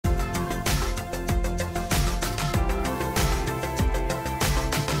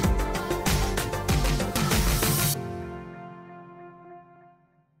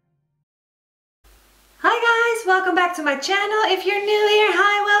welcome back to my channel. If you're new here,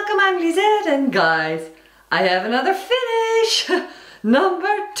 hi, welcome, I'm Lisette, and guys, I have another finish, number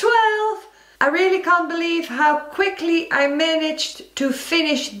 12. I really can't believe how quickly I managed to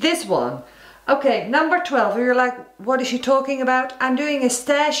finish this one. Okay, number 12, you're like, what is she talking about? I'm doing a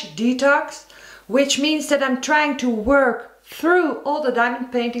stash detox, which means that I'm trying to work through all the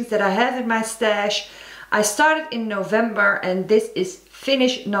diamond paintings that I have in my stash. I started in November and this is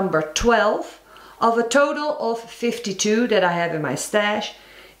finish number 12 of a total of 52 that I have in my stash.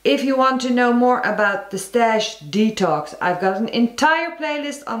 If you want to know more about the stash detox, I've got an entire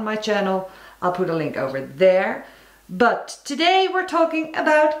playlist on my channel. I'll put a link over there. But today we're talking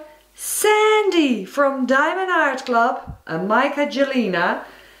about Sandy from Diamond Art Club, a Myka Jelina.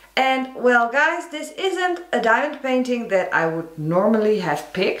 And well guys, this isn't a diamond painting that I would normally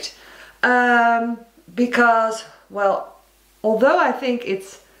have picked. Because, well, although I think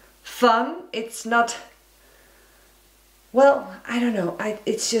it's fun, it's not, well, I don't know,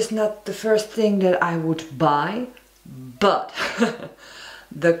 it's just not the first thing that I would buy. But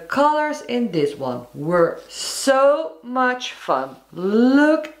the colors in this one were so much fun.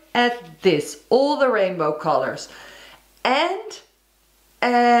 Look at this, all the rainbow colors. And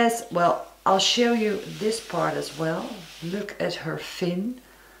as well, I'll show you this part as well. Look at her fin.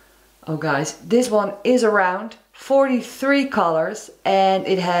 Oh guys, this one is around 43 colors and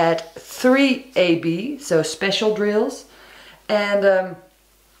it had 3 AB, so special drills. And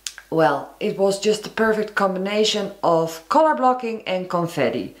well, it was just the perfect combination of color blocking and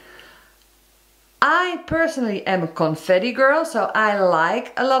confetti. I personally am a confetti girl, so I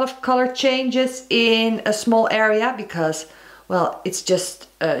like a lot of color changes in a small area because, well, it's just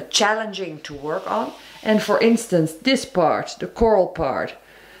challenging to work on. And for instance, this part, the coral part,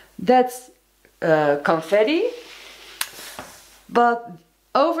 that's confetti. But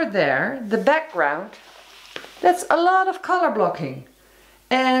over there, the background, that's a lot of color blocking.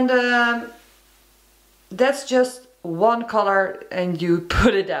 And that's just one color and you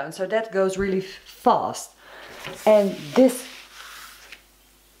put it down. So that goes really fast. And this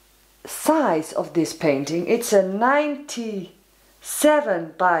size of this painting, it's a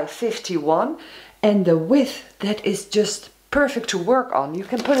 97 by 51. And the width, that is just perfect to work on. You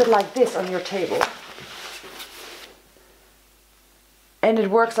can put it like this on your table. And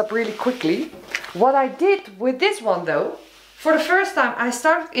it works up really quickly. What I did with this one though, for the first time I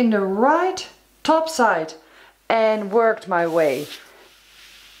started in the right top side and worked my way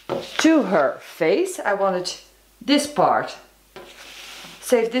to her face. I wanted this part,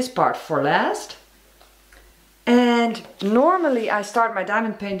 save this part for last. And normally I start my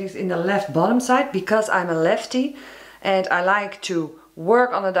diamond paintings in the left bottom side because I'm a lefty and I like to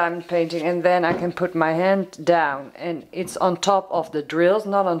work on a diamond painting and then I can put my hand down and it's on top of the drills,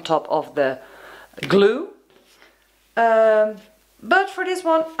 not on top of the glue. But for this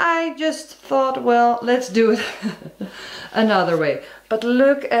one I just thought, well, let's do it another way. But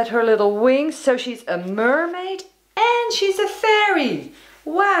look at her little wings. So she's a mermaid and she's a fairy.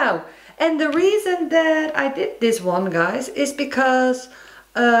 Wow. And the reason that I did this one, guys, is because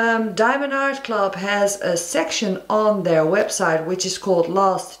Diamond Art Club has a section on their website which is called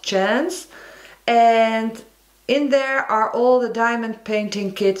Last Chance, and in there are all the diamond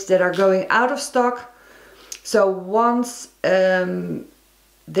painting kits that are going out of stock. So once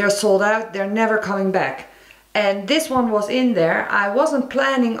they're sold out, they're never coming back. And this one was in there. I wasn't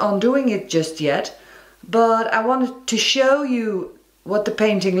planning on doing it just yet, but I wanted to show you what the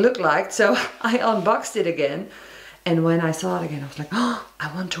painting looked like, so I unboxed it again. And when I saw it again, I was like, oh,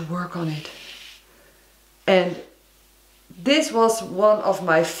 I want to work on it. And this was one of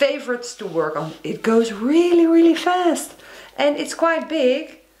my favorites to work on. It goes really, really fast. And it's quite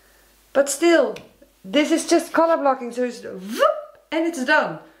big, but still, this is just color blocking. So it's whoop, and it's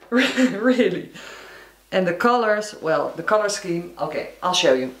done, really. And the colors, well, the color scheme, okay, I'll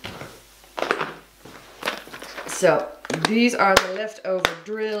show you. So these are the leftover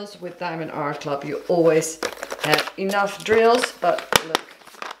drills with Diamond Art Club. You always have enough drills, but look.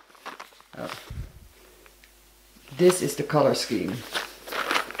 Oh. This is the color scheme.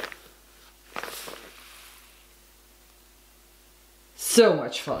 So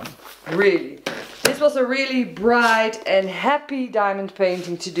much fun, really. This was a really bright and happy diamond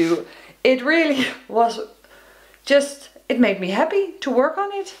painting to do. It really was just, it made me happy to work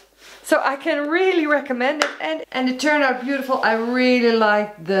on it. So I can really recommend it, and it turned out beautiful. I really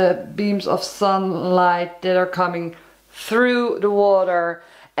like the beams of sunlight that are coming through the water,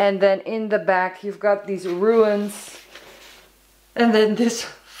 and then in the back you've got these ruins, and then this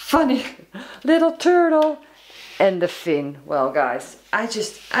funny little turtle and the fin. Well guys, I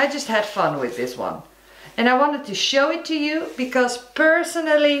just had fun with this one. And I wanted to show it to you because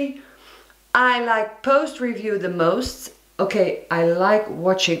personally I like post review the most. Okay, I like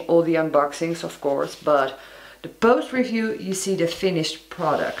watching all the unboxings of course, but the post review you see the finished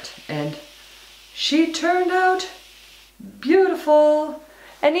product, and she turned out beautiful.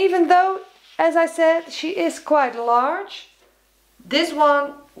 And even though, as I said, she is quite large, this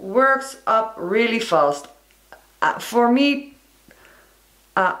one works up really fast. For me,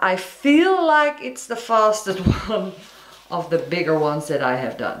 I feel like it's the fastest one of the bigger ones that I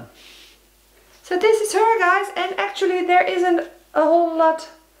have done. So this is her, guys, and actually there isn't a whole lot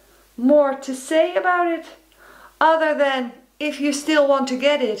more to say about it, other than if you still want to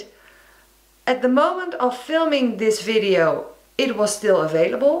get it. At the moment of filming this video, it was still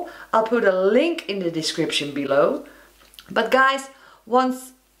available. I'll put a link in the description below. But guys,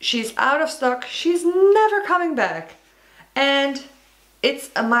 once she's out of stock, she's never coming back. And it's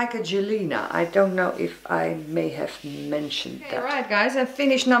a Myka Jelina. I don't know if I may have mentioned that. Alright guys, and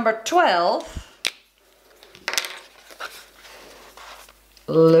finish number 12.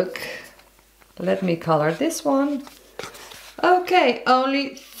 Look, let me color this one. Okay,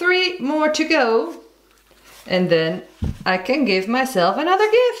 only 3 more to go. And then I can give myself another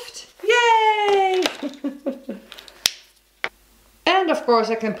gift. Yay! And of course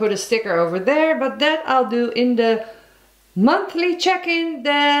I can put a sticker over there, but that I'll do in the monthly check-in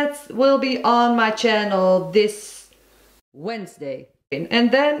that will be on my channel this Wednesday.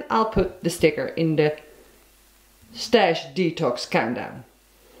 And then I'll put the sticker in the stash detox countdown.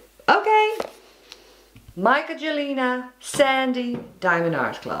 Okay. Myka Jelina, Sandy, Diamond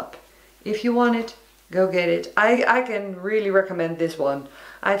Art Club. If you want it, go get it. I can really recommend this one.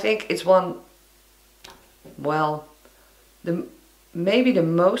 I think it's one, well, maybe the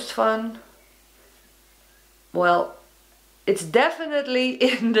most fun. Well, it's definitely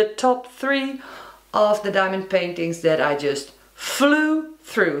in the top 3 of the diamond paintings that I just flew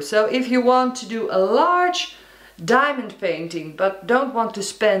through. So if you want to do a large diamond painting but don't want to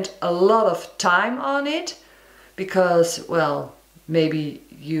spend a lot of time on it because, well, maybe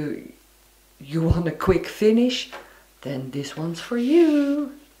you want a quick finish, then this one's for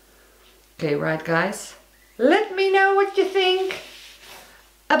you. Okay, right guys? Let me know what you think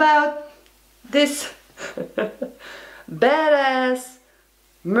about this badass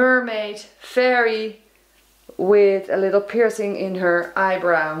mermaid fairy with a little piercing in her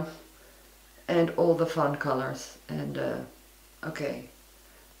eyebrow and all the fun colors. And okay,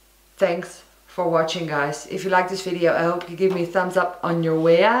 thanks for watching guys. If you like this video, I hope you give me a thumbs up on your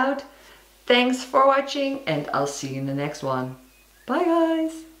way out. Thanks for watching, and I'll see you in the next one. Bye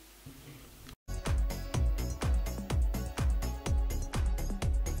guys.